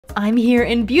I'm here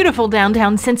in beautiful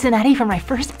downtown Cincinnati for my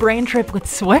first brand trip with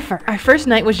Swiffer. Our first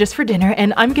night was just for dinner,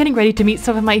 and I'm getting ready to meet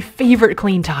some of my favorite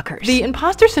clean talkers. The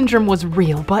imposter syndrome was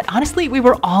real, but honestly, we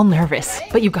were all nervous.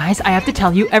 But you guys, I have to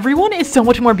tell you, everyone is so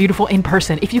much more beautiful in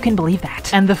person, if you can believe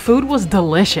that. And the food was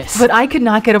delicious. But I could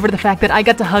not get over the fact that I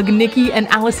got to hug Nikki and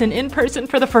Allison in person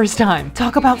for the first time.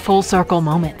 Talk about full circle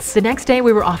moments. The next day,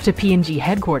 we were off to P&G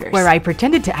headquarters, where I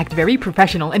pretended to act very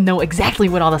professional and know exactly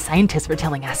what all the scientists were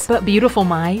telling us. But beautiful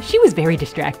Mai, she was very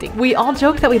distracting. We all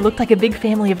joked that we looked like a big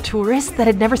family of tourists that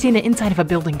had never seen the inside of a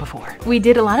building before. We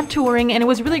did a lot of touring, and it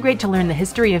was really great to learn the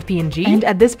history of P&G. And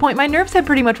at this point, my nerves had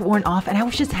pretty much worn off, and I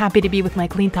was just happy to be with my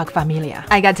Clean Talk familia.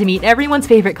 I got to meet everyone's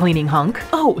favorite cleaning hunk.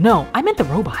 Oh, no, I meant the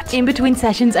robot. In between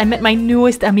sessions, I met my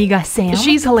newest amiga, Sam.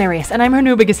 She's hilarious, and I'm her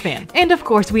new biggest fan. And of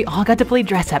course, we all got to play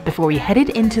dress up before we headed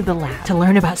into the lab to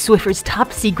learn about Swiffer's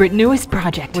top secret newest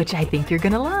project, which I think you're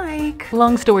gonna like.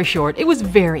 Long story short, it was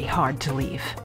very hard to leave.